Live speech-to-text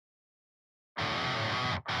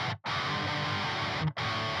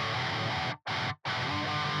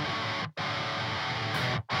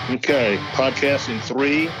Okay, podcast in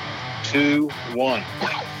 3, 2, 1.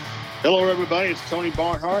 Hello, everybody. It's Tony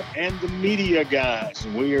Barnhart and the media guys.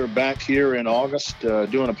 We are back here in August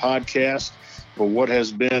doing a podcast for what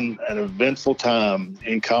has been an eventful time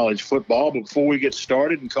in college football. But before we get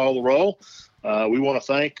started and call the roll, we want to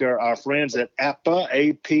thank our friends at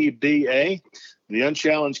APBA, the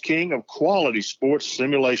unchallenged king of quality sports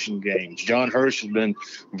simulation games. John Hirsch has been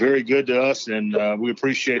very good to us, and we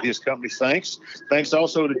appreciate his company. Thanks. Thanks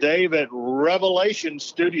also to Dave at Revelation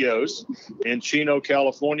Studios in Chino,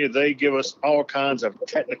 California. They give us all kinds of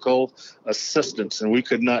technical assistance, and we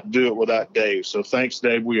could not do it without Dave. So thanks,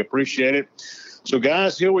 Dave. We appreciate it. So,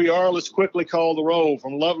 guys, here we are. Let's quickly call the roll.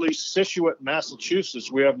 From lovely Scituate,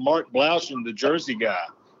 Massachusetts, we have Mark Blaudschun, the Jersey guy.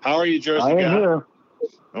 How are you, Jersey guy? I am here.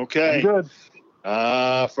 Okay. I'm good.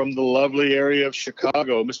 From the lovely area of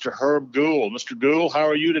Chicago, Mr. Herb Gould. Mr. Gould, how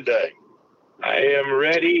are you today? I am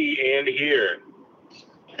ready and here.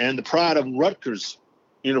 And the pride of Rutgers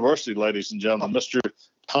University, ladies and gentlemen, Mr.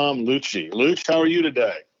 Tom Luicci. Luch, how are you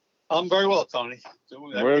today? I'm very well, Tony.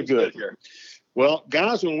 Very good here. Well,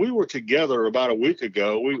 guys, when we were together about a week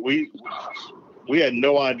ago, we had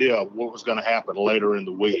no idea what was going to happen later in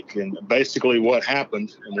the week. And basically what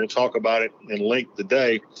happened, and we'll talk about it in length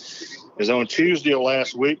today, is on Tuesday of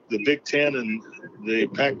last week, the Big Ten and the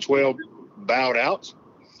Pac-12 bowed out,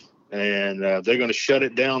 and they're going to shut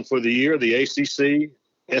it down for the year. The ACC,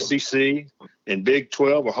 SEC, and Big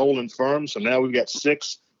 12 are holding firm. So now we've got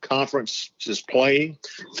 6 conferences playing,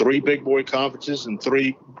 3 big boy conferences and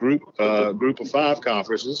 3 group of 5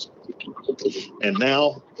 conferences. And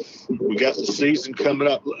now we got the season coming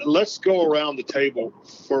up. Let's go around the table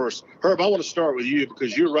first. Herb, I want to start with you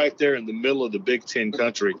because you're right there in the middle of the Big Ten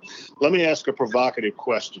country. Let me ask a provocative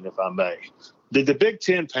question, if I may. Did the Big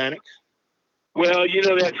Ten panic? Well,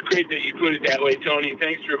 that's great that you put it that way, Tony.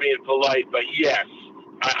 Thanks for being polite. But yes,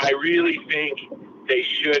 I really think they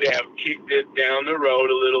should have kicked it down the road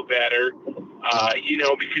a little better,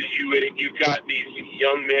 because you've got these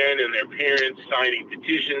young men and their parents signing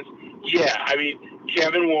petitions. Yeah, I mean,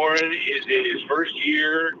 Kevin Warren is in his first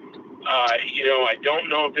year. I don't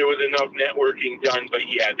know if there was enough networking done, but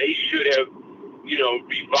yeah, they should have,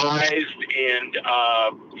 revised and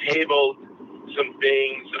tabled some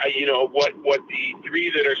things. What the 3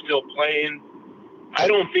 that are still playing, I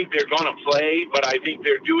don't think they're going to play, but I think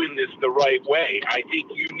they're doing this the right way. I think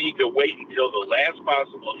you need to wait until the last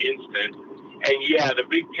possible instant. And, yeah, the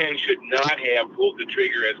Big Ten should not have pulled the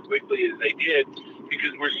trigger as quickly as they did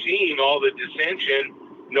because we're seeing all the dissension,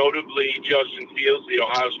 notably Justin Fields, the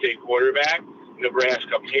Ohio State quarterback,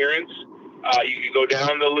 Nebraska parents. You can go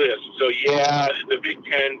down the list. So, yeah, the Big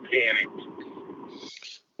Ten panicked.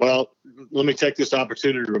 Well, let me take this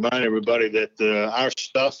opportunity to remind everybody that our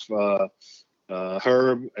stuff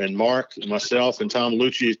Herb and Mark and myself and Tom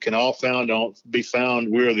Luicci can all be found.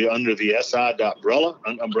 We're under the SI umbrella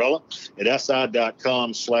at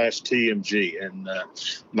si.com/TMG. And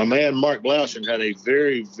my man Mark Blaudschun had a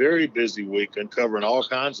very, very busy week uncovering all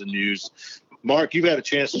kinds of news. Mark, you've had a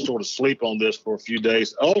chance to sort of sleep on this for a few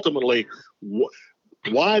days. Ultimately,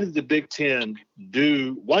 why did the Big Ten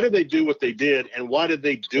why did they do what they did, and why did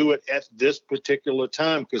they do it at this particular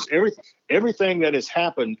time? Because everything that has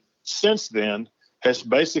happened since then has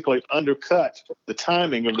basically undercut the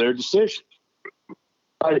timing of their decision.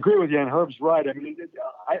 I agree with you, and Herb's right. I mean,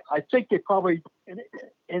 I think they probably, at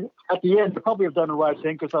the end, they probably have done the right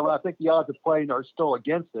thing because I think the odds of playing are still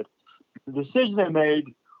against it. The decision they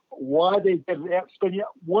made, why they did spend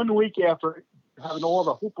 1 week after having all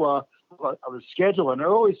the hoopla of the schedule, an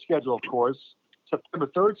early schedule, of course, September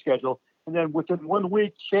 3rd schedule, and then within 1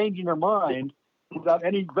 week changing their mind without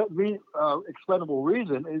any explainable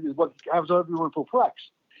reason is what has everyone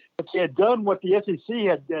perplexed. If they had done what the SEC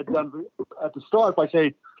had done at the start by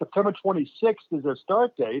saying September 26th is their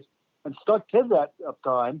start date and stuck to that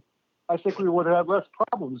time, I think we would have less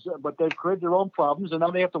problems. But they've created their own problems, and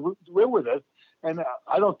now they have to live with it. And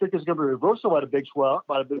I don't think it's going to be a reversal by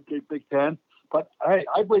the Big Ten. But I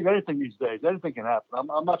believe anything these days. Anything can happen.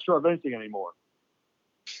 I'm not sure of anything anymore.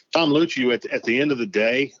 Tom Luicci, at the end of the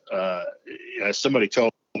day, as somebody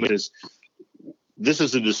told me, this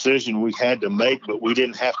is a decision we had to make, but we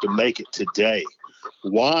didn't have to make it today.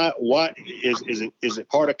 Why is it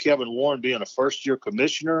part of Kevin Warren being a first-year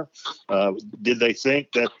commissioner? Did they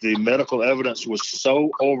think that the medical evidence was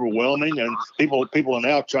so overwhelming, and people are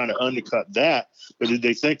now trying to undercut that? But did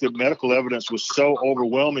they think that medical evidence was so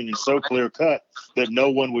overwhelming and so clear-cut that no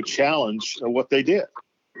one would challenge what they did?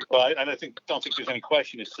 Well, I don't think there's any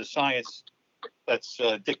question. It's the science that's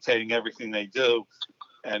dictating everything they do,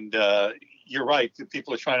 and you're right.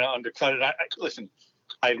 People are trying to undercut it. Listen,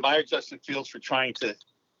 I admire Justin Fields for trying to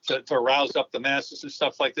to rouse up the masses and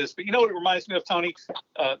stuff like this. But you know what it reminds me of, Tony?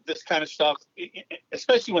 This kind of stuff,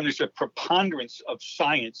 especially when there's a preponderance of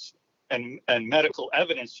science and medical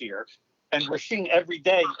evidence here. And we're seeing every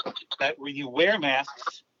day that when you wear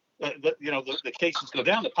masks, the cases go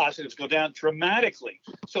down, the positives go down dramatically.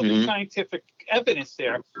 So there's scientific evidence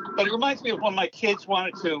there. But it reminds me of when my kids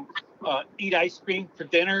wanted to eat ice cream for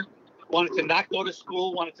dinner, wanted to not go to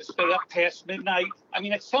school, wanted to stay up past midnight. I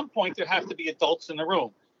mean, at some point, there have to be adults in the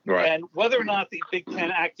room. Right. And whether or not the Big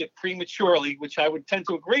Ten acted prematurely, which I would tend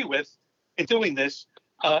to agree with in doing this,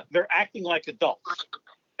 they're acting like adults.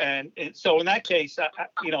 And so in that case,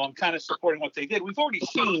 I'm kind of supporting what they did. We've already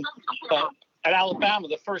seen at Alabama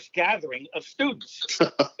the first gathering of students.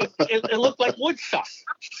 It looked like Woodstock.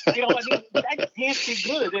 That can't be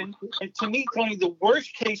good. And to me, Tony, the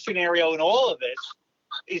worst case scenario in all of this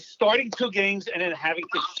is starting 2 games and then having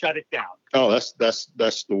to shut it down. Oh, that's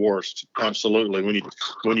the worst. Absolutely.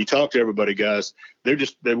 When you talk to everybody, guys, they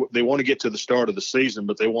want to get to the start of the season,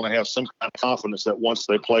 but they want to have some kind of confidence that once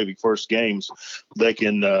they play the first games, they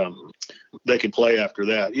can play after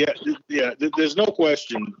that. Yeah. There's no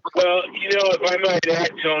question. Well, if I might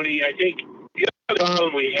add, Tony, I think the other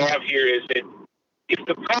problem we have here is that if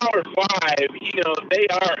the Power Five, they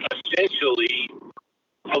are essentially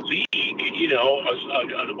a league, an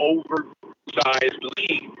oversized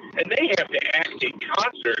league, and they have to act in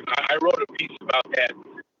concert. I wrote a piece about that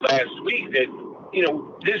last week that,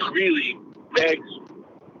 this really begs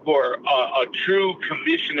for a true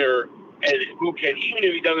commissioner, and who can, even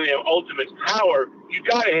if he doesn't have ultimate power, you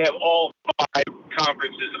got to have all 5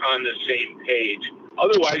 conferences on the same page.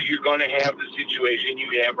 Otherwise, you're going to have the situation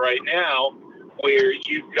you have right now, where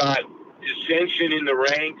you've got dissension in the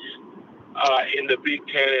ranks in the Big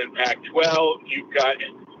Ten and Pac-12. You've got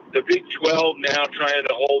the Big 12 now trying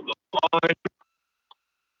to hold the line.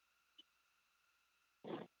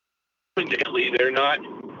 Evidently, they're not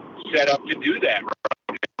set up to do that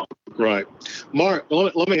right now. Right. Mark,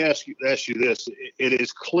 let me ask you this. It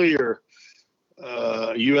is clear,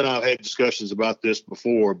 you and I have had discussions about this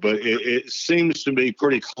before, but it seems to be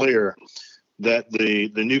pretty clear that the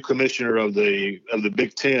new commissioner of the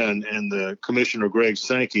Big Ten and the commissioner Greg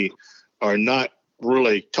Sankey are not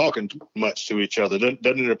really talking much to each other. Doesn't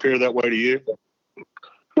it appear that way to you?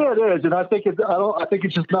 Yeah, it is, and I think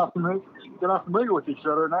it's just not familiar. They're not familiar with each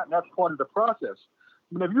other, and that's part of the process.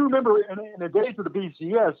 I mean, if you remember, in the days of the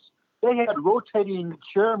BCS, they had rotating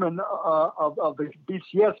chairman of the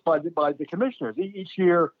BCS by the commissioners. Each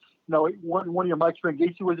year, one year Mike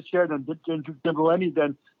Strangisi was the chair, then Jim Delaney,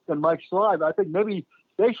 then Mike Slive. I think maybe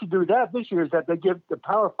they should do that this year. Is that they give the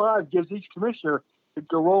Power Five gives each commissioner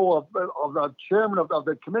the role of the chairman of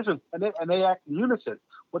the commission, and they act in unison.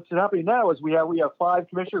 What's happening now is we have 5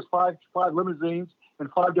 commissioners, five limousines, and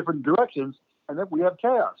 5 different directions, and then we have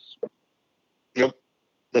chaos. Yep,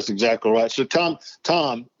 that's exactly right. So Tom,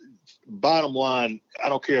 bottom line, I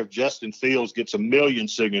don't care if Justin Fields gets 1 million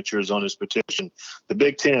signatures on his petition. The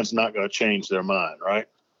Big Ten's not going to change their mind, right?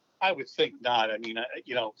 I would think not. I mean,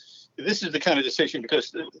 this is the kind of decision,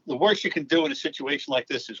 because the worst you can do in a situation like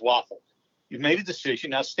this is waffle. You've made a decision.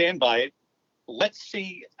 Now stand by it. Let's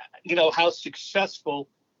see, how successful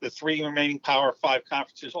the 3 remaining Power 5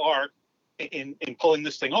 conferences are in pulling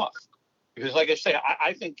this thing off. Because like I say,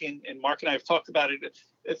 I think, and Mark and I have talked about it,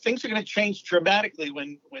 things are going to change dramatically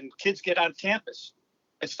when kids get on campus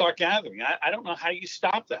and start gathering. I don't know how you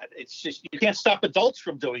stop that. It's just, you can't stop adults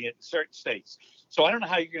from doing it in certain states. So I don't know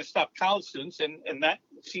how you're going to stop college students, and that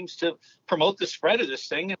seems to promote the spread of this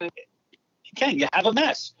thing. And you have a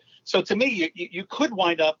mess. So to me, you could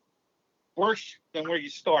wind up worse than where you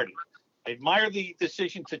started. I admire the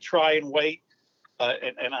decision to try and wait,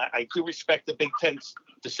 and I do respect the Big Ten's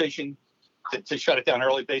decision to shut it down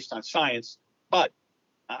early based on science. But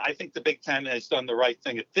I think the Big Ten has done the right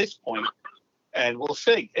thing at this point, and we'll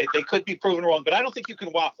see. They could be proven wrong, but I don't think you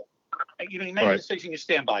can waffle. You make a decision, you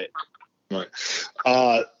stand by it.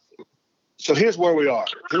 Right. So here's where we are.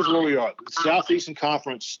 The Southeastern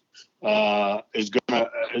Conference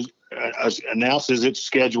announces its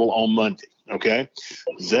schedule on Monday. Okay,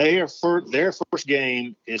 their first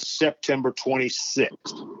game is September 26th,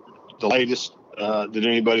 the latest that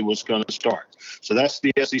anybody was going to start. So that's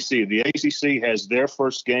the SEC. The ACC has their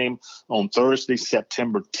first game on Thursday,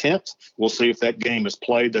 September 10th. We'll see if that game is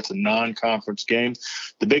played. That's a non-conference game.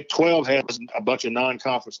 The Big 12 has a bunch of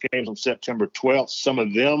non-conference games on September 12th. Some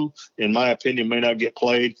of them, in my opinion, may not get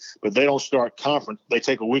played, but they don't start conference. They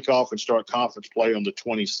take a week off and start conference play on the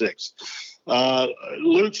 26th.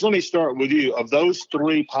 Luch, let me start with you. Of those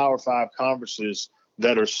 3 Power 5 conferences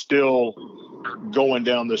that are still going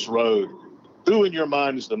down this road, who in your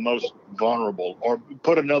mind is the most vulnerable? Or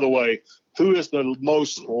put another way, who is the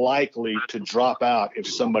most likely to drop out if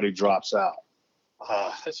somebody drops out?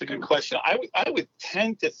 That's a good question. I would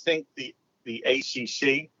tend to think the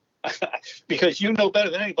ACC, because you know better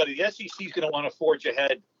than anybody, the SEC is going to want to forge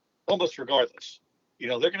ahead almost regardless. You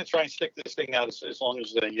know, they're going to try and stick this thing out as long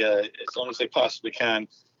as they possibly can.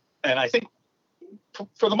 And I think,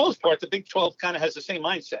 for the most part, the Big 12 kind of has the same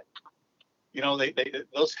mindset. You know, they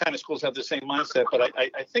those kind of schools have the same mindset. But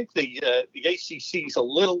I think the ACC is a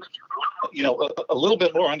little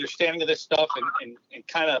bit more understanding of this stuff and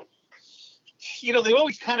kind of, you know, they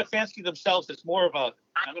always kind of fancy themselves as more of a,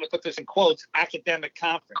 I'm going to put this in quotes, academic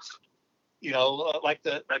conference. You know, like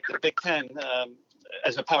the Big Ten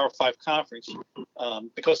as a Power 5 conference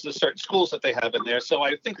because of the certain schools that they have in there. So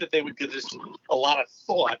I think that they would give this a lot of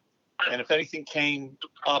thought. And if anything came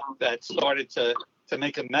up that started to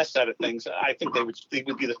make a mess out of things, I think they would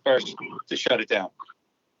be the first to shut it down.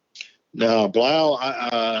 Now,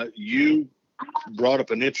 Blau, you brought up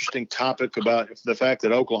an interesting topic about the fact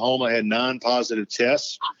that Oklahoma had 9 positive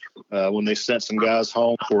tests when they sent some guys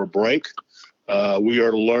home for a break. We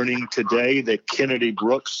are learning today that Kennedy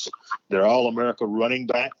Brooks, their All-America running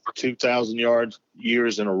back, 2,000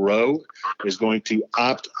 years in a row, is going to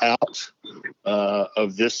opt out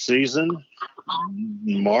of this season.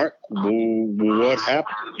 Mark, what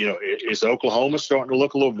happened? You know, is Oklahoma starting to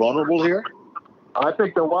look a little vulnerable here? I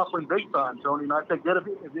think they're waffling big time, Tony, and I think that if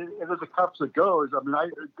there's a cups that goes, I mean, I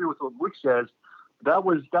agree with what Luke says. That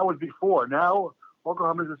was before. Now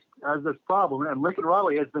Oklahoma has this problem, and Lincoln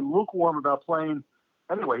Riley has been lukewarm about playing.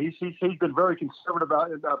 Anyway, he's been very conservative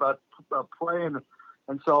about playing,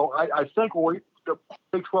 and so I think what the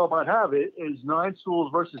Big 12 might have is 9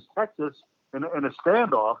 schools versus Texas in a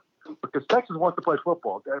standoff, because Texas wants to play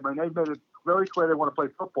football. I mean, they've made it very clear they want to play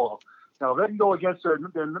football. Now, they can go against their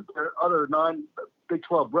other 9 Big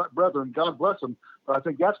 12 brethren, God bless them, but I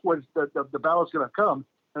think that's where the battle's going to come.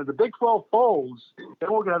 And if the Big 12 folds,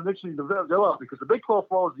 then we're going to have an interesting develop, because the Big 12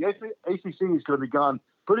 folds, the ACC is going to be gone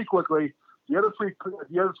pretty quickly. The other three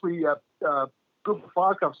Group of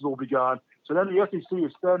 5 conferences will be gone. So then the SEC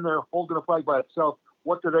is standing there holding a flag by itself.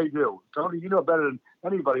 What do? Tony, you know better than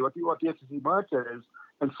anybody what the SEC mindset is.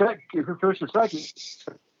 And second, if you finish the second,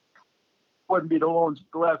 wouldn't be the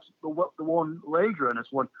lone ranger in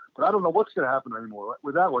this one. But I don't know what's going to happen anymore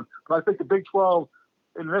with that one. But I think the Big 12,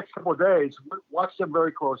 in the next couple of days, watch them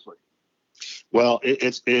very closely. Well,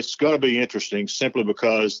 it's going to be interesting simply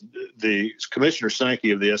because the Commissioner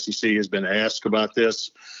Sankey of the SEC has been asked about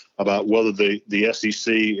this, about whether the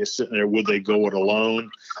SEC is sitting there, would they go it alone?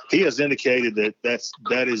 He has indicated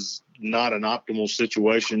that is not an optimal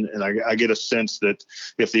situation, and I get a sense that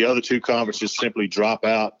if the other 2 conferences simply drop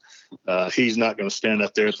out, he's not going to stand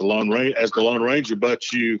up there as the Lone Ranger,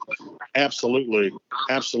 but you absolutely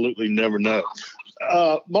never know.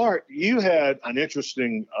 Mark, you had an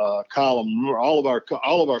interesting column. All of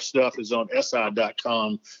our stuff is on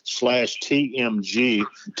si.com/TMG.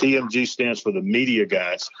 TMG stands for the media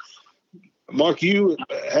guys. Mark, you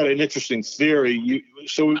had an interesting theory.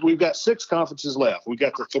 So we've got 6 conferences left. We've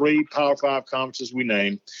got the 3 Power 5 conferences we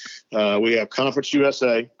named. We have Conference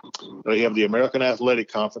USA. We have the American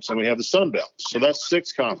Athletic Conference, and we have the Sun Belt. So that's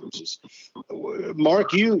 6 conferences.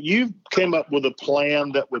 Mark, you came up with a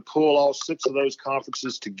plan that would pull all 6 of those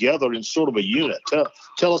conferences together in sort of a unit.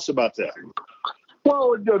 Tell us about that.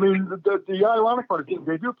 Well, I mean, the ironic part is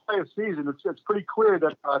they do play a season. It's pretty clear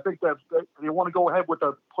that I think that they want to go ahead with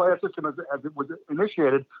the playoff system as it was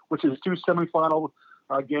initiated, which is 2 semifinal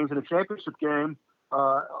games and a championship game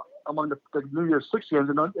among the New Year's 6 games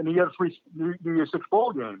and the other 3 New Year's 6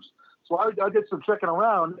 bowl games. So I did some checking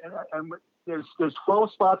around, and there's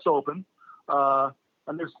 12 spots open, and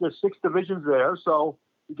there's 6 divisions there. So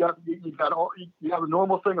you have a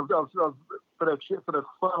normal thing of for the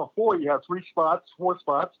Final Four, you have 4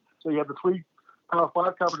 spots. So you have the 3 Power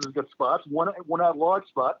 5 conferences get spots, one at-large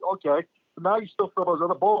spot. Okay, so now you still fill those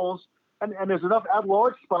other bowls, and there's enough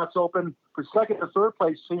at-large spots open for second and third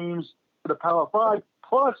place teams for the Power 5,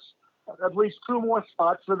 plus at least 2 more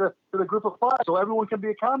spots for the Group of 5, so everyone can be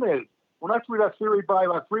accommodated. When I threw that theory by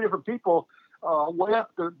about 3 different people way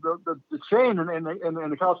up the chain in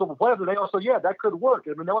the college football playoffs, and they also, that could work. I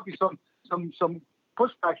mean, there might be some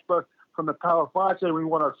pushbacks from the Power 5 saying we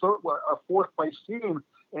want a 4th place team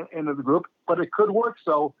in the group, but it could work.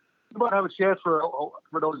 So you might have a chance for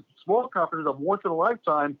those small conferences of once in a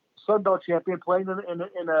lifetime Sun Belt champion playing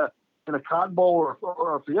in a Cotton Bowl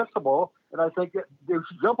or a Fiesta Bowl, and I think they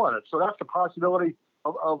should jump on it. So that's the possibility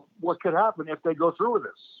of what could happen if they go through with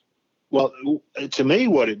this. Well, to me,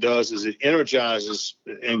 what it does is it energizes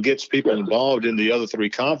and gets people involved in the other three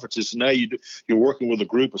conferences. Now you're working with a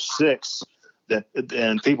group of six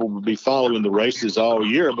and people will be following the races all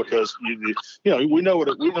year because we know what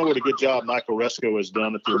a good job Michael Resco has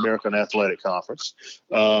done at the American Athletic Conference.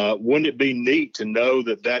 Wouldn't it be neat to know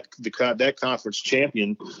that conference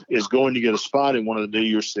champion is going to get a spot in one of the New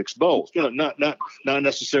Year's Six bowls? Not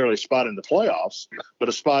necessarily a spot in the playoffs, but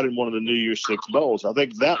a spot in one of the New Year's Six bowls. I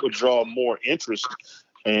think that would draw more interest.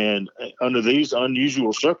 And under these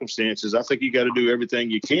unusual circumstances, I think you got to do everything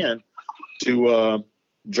you can to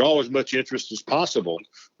draw as much interest as possible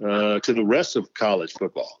to the rest of college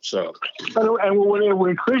football. So, and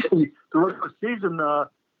we're increasing the regular season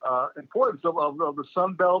importance of the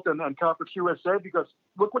Sun Belt and Conference USA, because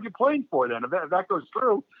look what you're playing for. Then, if that goes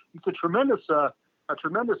through, it's a tremendous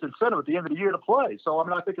incentive at the end of the year to play. So, I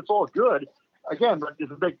mean, I think it's all good. Again, but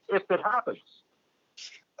it's a big if it happens.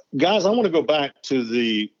 Guys, I want to go back to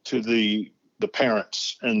the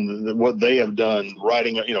parents and what they have done,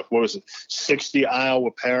 writing, what was it, 60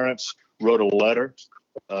 Iowa parents wrote a letter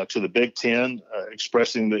to the Big Ten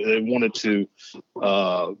expressing that they wanted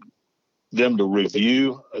them to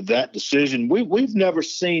review that decision. We've never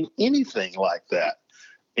seen anything like that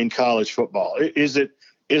in college football. Is it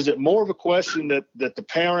more of a question that the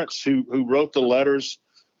parents who wrote the letters,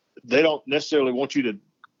 they don't necessarily want you to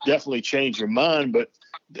definitely change your mind, but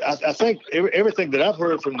I think everything that I've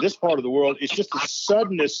heard from this part of the world is just the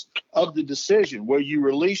suddenness of the decision, where you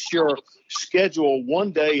release your schedule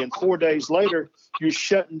one day and 4 days later, you're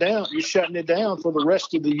shutting it down for the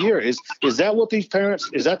rest of the year. Is that what is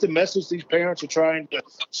that the message these parents are trying to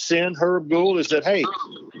send, Herb Gould? Is that, hey,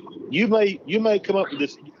 you may come up with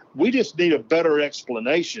this. We just need a better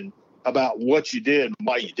explanation about what you did and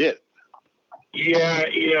why you did it. Yeah,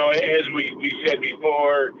 as we said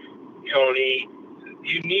before, Tony,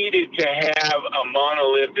 you needed to have a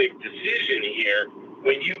monolithic decision here.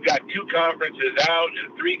 When you've got two conferences out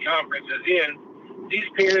and three conferences in, these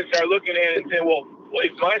parents are looking at it and saying, well,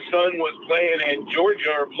 if my son was playing in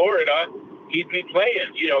Georgia or Florida, he'd be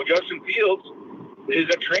playing. Justin Fields is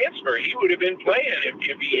a transfer. He would have been playing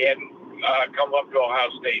if he hadn't come up to Ohio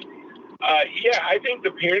State. I think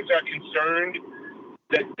the parents are concerned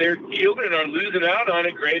that their children are losing out on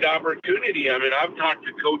a great opportunity. I mean, I've talked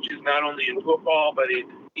to coaches not only in football, but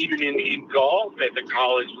even in golf at the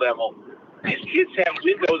college level. These kids have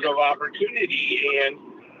windows of opportunity, and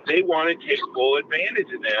they want to take full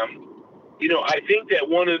advantage of them. I think that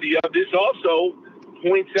this also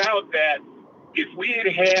points out that if we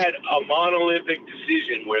had a monolithic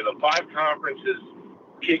decision where the five conferences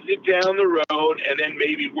kicked it down the road and then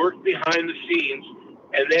maybe worked behind the scenes,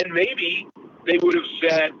 and then maybe they would have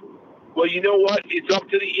said, well, you know what? It's up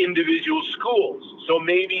to the individual schools. So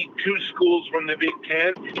maybe two schools from the Big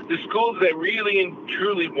Ten, the schools that really and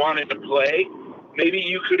truly wanted to play, maybe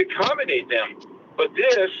you could accommodate them. But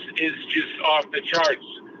this is just off the charts.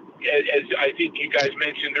 As I think you guys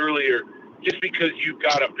mentioned earlier, just because you've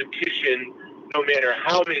got a petition, no matter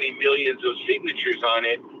how many millions of signatures on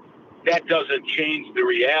it, that doesn't change the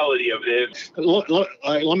reality of this.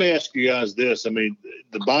 Let me ask you guys this. I mean,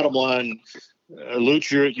 the bottom line,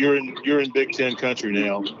 Luch, you're in Big Ten country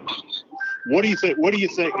now. What do you think?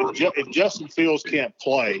 If Justin Fields can't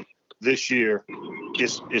play this year,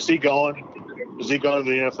 is he gone? Is he going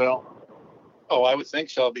to the NFL? Oh, I would think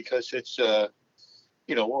so, because it's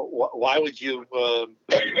why would you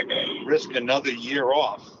risk another year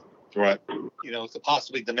off? Right. To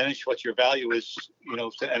possibly diminish what your value is,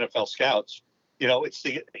 to NFL scouts. You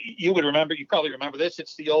probably remember this.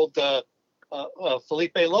 It's the old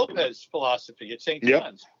Felipe Lopez philosophy at St.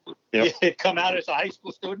 John's. Yep. He'd come out as a high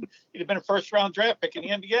school student. He'd have been a first-round draft pick in the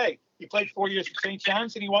NBA. He played 4 years at St.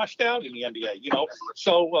 John's and he washed out in the NBA.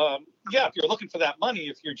 So if you're looking for that money,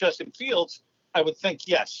 if you're Justin Fields, I would think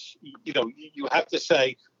yes. You have to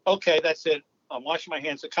say, okay, that's it. I'm washing my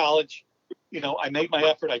hands of college. I made my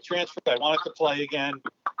effort. I transferred. I wanted to play again.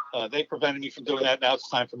 They prevented me from doing that. Now it's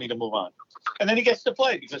time for me to move on. And then he gets to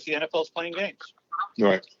play because the NFL is playing games.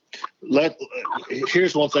 Right.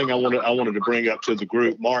 Here's one thing I wanted to bring up to the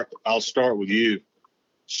group. Mark, I'll start with you.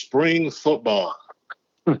 Spring football.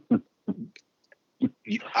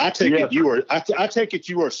 I take it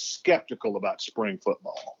you are skeptical about spring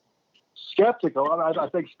football. Skeptical. I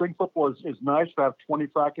think spring football is nice to have 20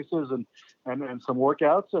 practices and some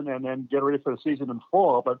workouts and then get ready for the season in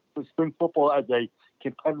fall. But the spring football as a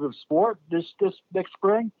competitive sport this next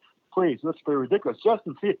spring, please, let's be ridiculous.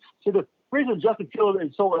 The reason Justin Fields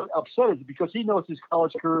is so upset is because he knows his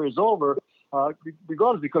college career is over,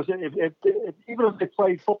 regardless, because if even if they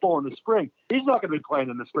played football in the spring, he's not going to be playing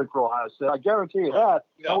in the spring for Ohio State. I guarantee you that.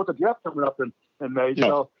 Not with the draft coming up in May. No.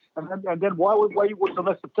 So, and then why would wait until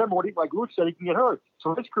next September? Like Luke said, he can get hurt.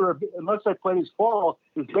 So his career, unless they play this fall,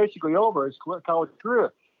 is basically over. His college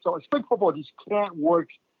career. So spring football just can't work.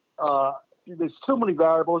 There's too many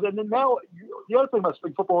variables. And then now the other thing about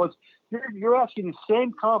spring football is you're asking the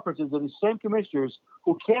same conferences and the same commissioners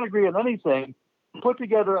who can't agree on anything put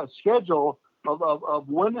together a schedule of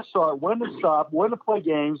when to start, when to stop, when to play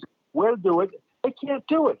games, where to do it. They can't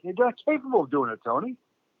do it. They're not capable of doing it, Tony.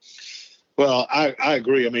 Well, I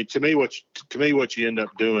agree. I mean, to me, what you end up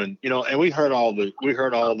doing, and we heard all the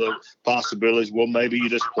possibilities. Well, maybe you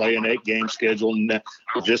just play an 8-game schedule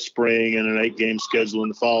this spring and an 8-game schedule in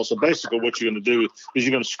the fall. So basically, what you're going to do is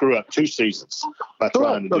you're going to screw up 2 seasons by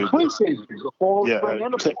trying to do this. Seasons, the fall, spring,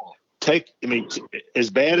 and the fall. As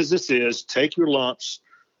bad as this is, take your lumps,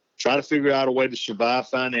 try to figure out a way to survive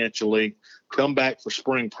financially, come back for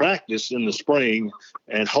spring practice in the spring,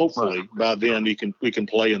 and hopefully by then we can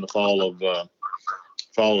play in the fall of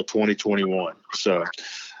 2021. So,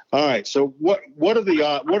 all right. So what are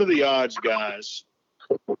the odds, guys?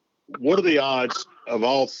 What are the odds of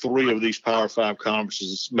all 3 of these Power 5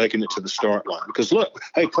 conferences making it to the start line? Because look,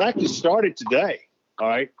 hey, practice started today. All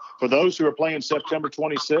right. For those who are playing September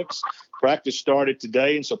 26th, practice started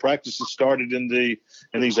today, and so practice has started in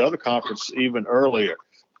these other conferences even earlier.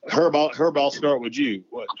 Herb, I'll start with you.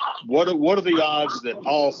 What are the odds that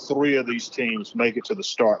all 3 of these teams make it to the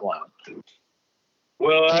start line?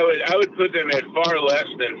 Well, I would put them at far less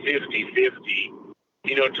than 50-50.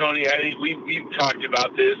 Tony, I think we've talked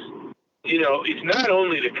about this. It's not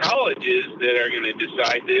only the colleges that are going to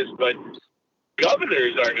decide this, but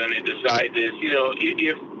governors are going to decide this.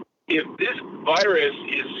 If this virus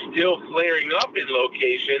is still flaring up in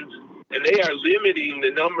locations and they are limiting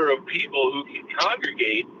the number of people who can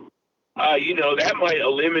congregate, that might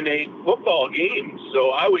eliminate football games.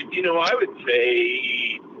 So I would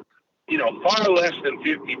say, far less than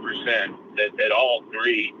 50% that all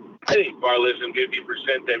 3. I think far less than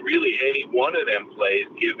 50% that really any one of them plays,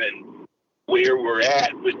 given where we're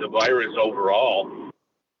at with the virus overall.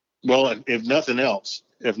 Well, if nothing else,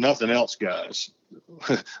 guys,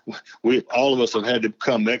 all of us have had to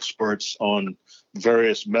become experts on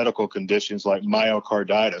various medical conditions like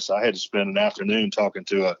myocarditis. I had to spend an afternoon talking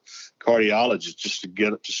to a cardiologist just to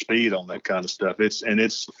get up to speed on that kind of stuff. It's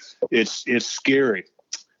scary.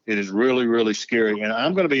 It is really, really scary. And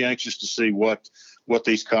I'm going to be anxious to see what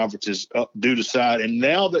these conferences do decide. And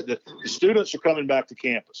now that the students are coming back to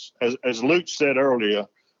campus, as Luke said earlier,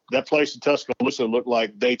 that place in Tuscaloosa looked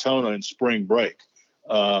like Daytona in spring break.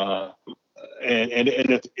 And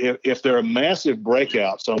if there are massive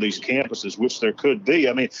breakouts on these campuses, which there could be,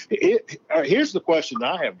 I mean, here's the question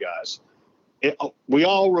I have, guys. We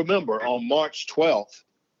all remember on March 12th,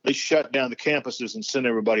 they shut down the campuses and sent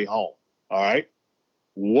everybody home. All right.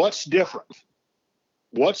 What's different?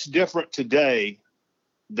 What's different today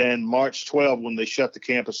than March 12 when they shut the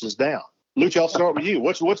campuses down? Luke, I'll start with you.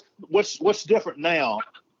 What's different now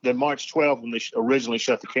than March 12 when they originally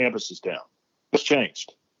shut the campuses down? What's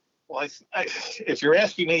changed? Well, if you're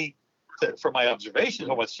asking me for my observations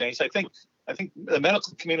on what's changed, I think the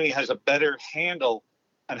medical community has a better handle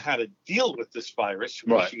on how to deal with this virus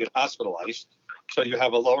once you get hospitalized, so you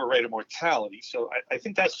have a lower rate of mortality. So I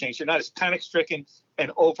think that's changed. You're not as panic-stricken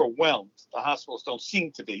and overwhelmed. The hospitals don't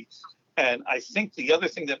seem to be. And I think the other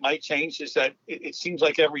thing that might change is that it seems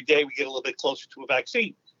like every day we get a little bit closer to a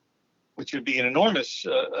vaccine, which would be an enormous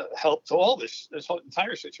help to all this whole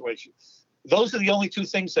entire situation. Those are the only 2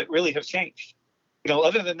 things that really have changed.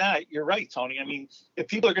 Other than that, you're right, Tony. I mean, if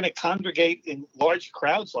people are going to congregate in large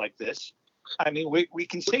crowds like this, I mean, we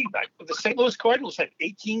can see that the St. Louis Cardinals had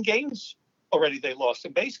 18 games already they lost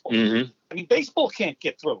in baseball. Mm-hmm. I mean, baseball can't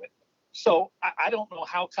get through it. So I don't know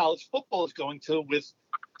how college football is going to with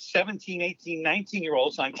 17, 18,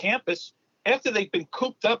 19-year-olds on campus after they've been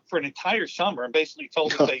cooped up for an entire summer and basically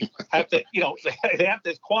told that they have to, they have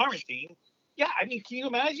to quarantine. Yeah, I mean, can you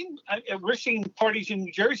imagine? We're seeing parties in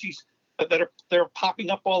New Jersey that are popping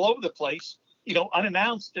up all over the place,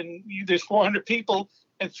 unannounced, and there's 400 people,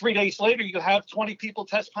 and 3 days later you have 20 people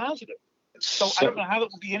test positive. So I don't know how it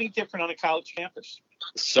would be any different on a college campus.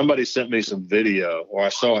 Somebody sent me some video, or I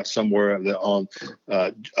saw it somewhere on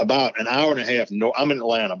about an hour and a half. I'm in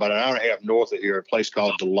Atlanta, about an hour and a half north of here, a place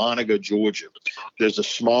called Dahlonega, Georgia. There's a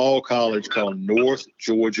small college called North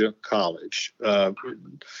Georgia College.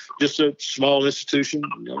 Just a small institution,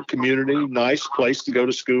 community, nice place to go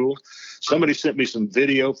to school. Somebody sent me some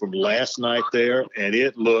video from last night there, and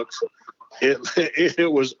it looks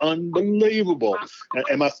It was unbelievable.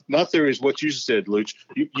 And my theory is what you said, Luch.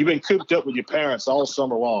 You've been cooped up with your parents all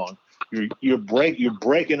summer long. You're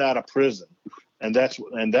breaking out of prison, and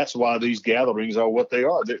that's why these gatherings are what they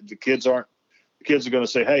are. The kids are going to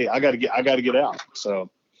say, "Hey, I got to get out." So,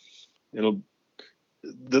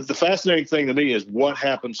 the fascinating thing to me is what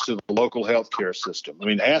happens to the local healthcare system. I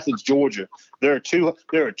mean, Athens, Georgia, there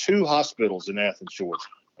are two hospitals in Athens, Georgia.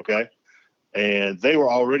 Okay. And they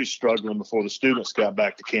were already struggling before the students got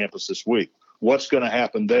back to campus this week. What's going to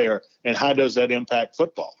happen there, and how does that impact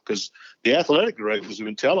football? Because the athletic directors have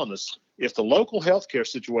been telling us if the local healthcare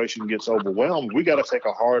situation gets overwhelmed, we got to take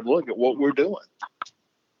a hard look at what we're doing.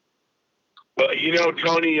 Well,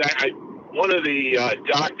 Tony, one of the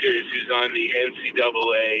doctors who's on the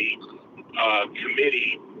NCAA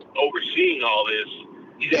committee overseeing all this,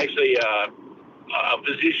 he's actually a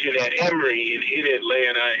physician at Emory in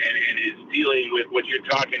Atlanta and is dealing with what you're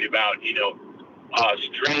talking about,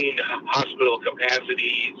 strained hospital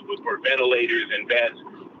capacities for ventilators and beds.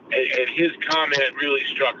 And his comment really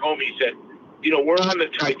struck home. He said, we're on the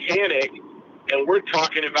Titanic and we're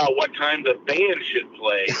talking about what time the band should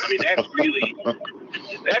play. I mean,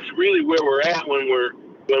 that's really where we're at when we're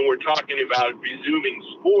talking about resuming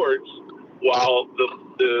sports while the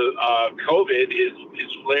COVID is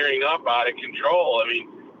flaring up out of control. I mean,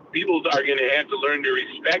 people are going to have to learn to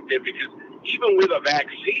respect it, because even with a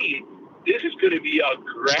vaccine, this is going to be a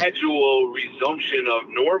gradual resumption of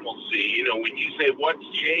normalcy. When you say what's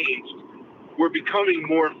changed, we're becoming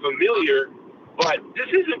more familiar, but this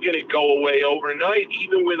isn't going to go away overnight,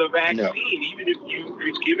 even with a vaccine. No. Even if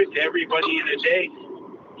you give it to everybody in a day,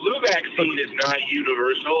 flu vaccine is not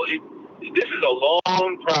universal. This is a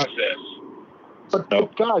long process. But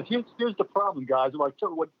guys, here's the problem, guys. What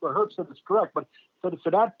Herb said is correct, but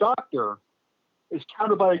for that doctor is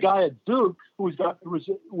counted by a guy at Duke who was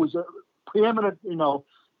a preeminent,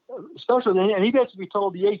 specialist, and he basically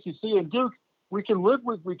told the ACC and Duke, we can live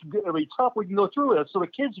with, we can get every tough, we can go through it. So the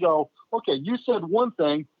kids go, okay, you said one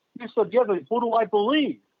thing, you said the other. Who do I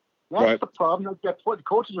believe? That's right. The problem that the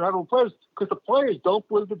coaches are having with players, because the players don't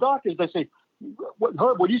believe the doctors. They say,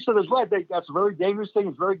 what you said is right. That's a very dangerous thing.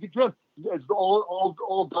 It's very good, Jim. It's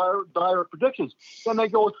all dire predictions. Then they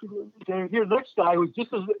go to the next guy who's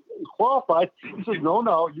just as qualified. He says,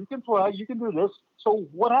 no, you can play, you can do this. So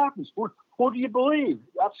what happens? Who do you believe?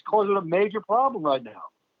 That's causing a major problem right now.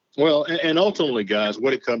 Well, and ultimately, guys,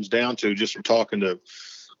 what it comes down to, just from talking to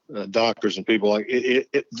doctors and people like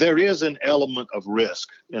there is an element of risk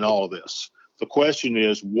in all of this. The question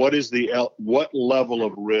is, what level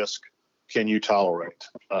of risk can you tolerate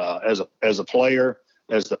as a player,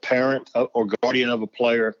 as the parent or guardian of a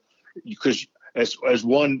player? Because as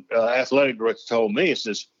one athletic director told me, it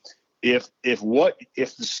says if the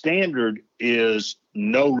standard is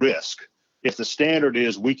no risk, if the standard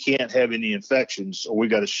is we can't have any infections or we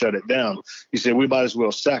got to shut it down, he said we might as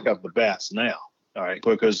well sack up the bats now. All right,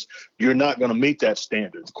 because you're not going to meet that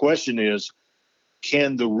standard. The question is,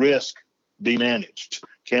 can the risk be managed?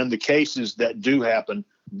 Can the cases that do happen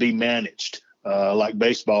be managed, like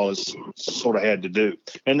baseball has sort of had to do?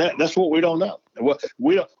 And that's what we don't know. What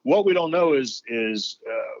we don't know is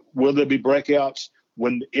will there be breakouts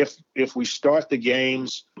if we start the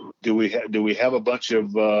games? Do we have a bunch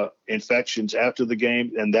of infections after the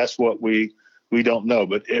game? And that's what we don't know.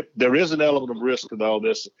 But there is an element of risk to all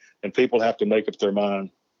this, and people have to make up their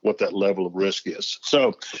mind what that level of risk is.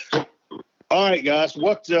 So, all right, guys,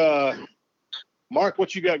 Mark,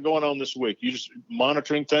 what you got going on this week? You just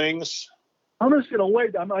monitoring things? I'm just going to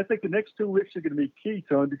wait. I think the next 2 weeks are going to be key,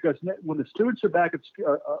 Tony, because when the students are back in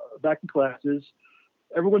classes,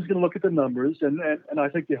 everyone's going to look at the numbers, and I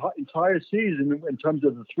think the entire season, in terms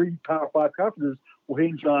of the 3 Power 5 conferences, will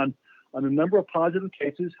hinge on the number of positive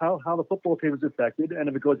cases, how the football team is affected, and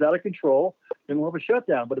if it goes out of control, then we'll have a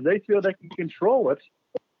shutdown. But if they feel they can control it,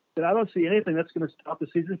 then I don't see anything that's going to stop the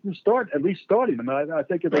season from starting. I mean, I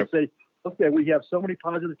think if they say, okay, we have so many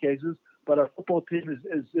positive cases, but our football team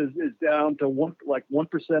is down to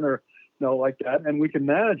 1% or like that, and we can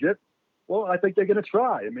manage it. Well, I think they're going to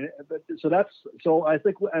try. I mean, so I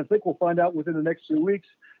think we'll find out within the next 2 weeks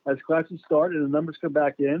as classes start and the numbers come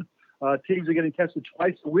back in. Teams are getting tested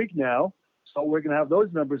twice a week now, so we're going to have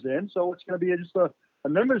those numbers in. So it's going to be just a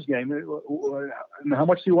numbers game. And how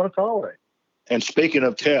much do you want to tolerate? And speaking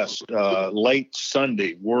of tests, late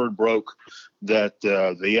Sunday, word broke that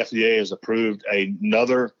the FDA has approved a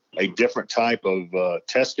different type of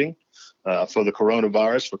testing for the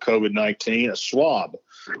coronavirus, for COVID-19, a swab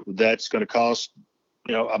that's going to cost,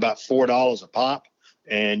 about $4 a pop.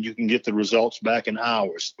 and you can get the results back in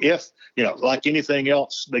hours. If, like anything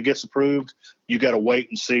else that gets approved, you got to wait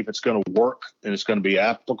and see if it's going to work and it's going to be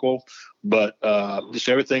applicable. But just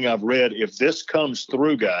everything I've read, if this comes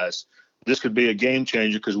through, guys, this could be a game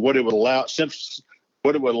changer, because what it would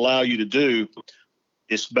allow you to do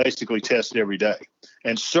is basically test every day,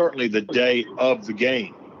 and certainly the day of the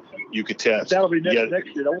game you could test. That'll be next year.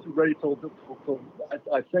 That won't be ready till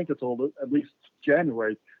I think until at least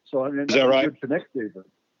January. So I mean, is that right? Good for next season.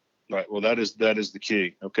 Right. Well, that is the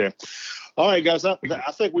key. Okay. All right, guys. I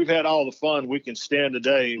think we've had all the fun we can stand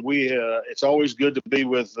today. It's always good to be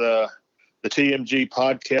with the TMG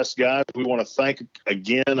podcast guys. We want to thank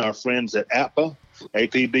again our friends at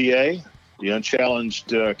APBA, the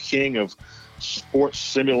unchallenged king of sports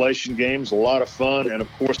simulation games. A lot of fun. And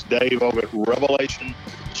of course, Dave over at Revelation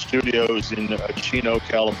Studios in Chino,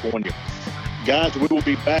 California. Guys, we will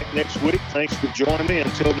be back next week. Thanks for joining me.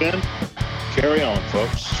 Until then, carry on,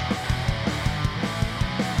 folks.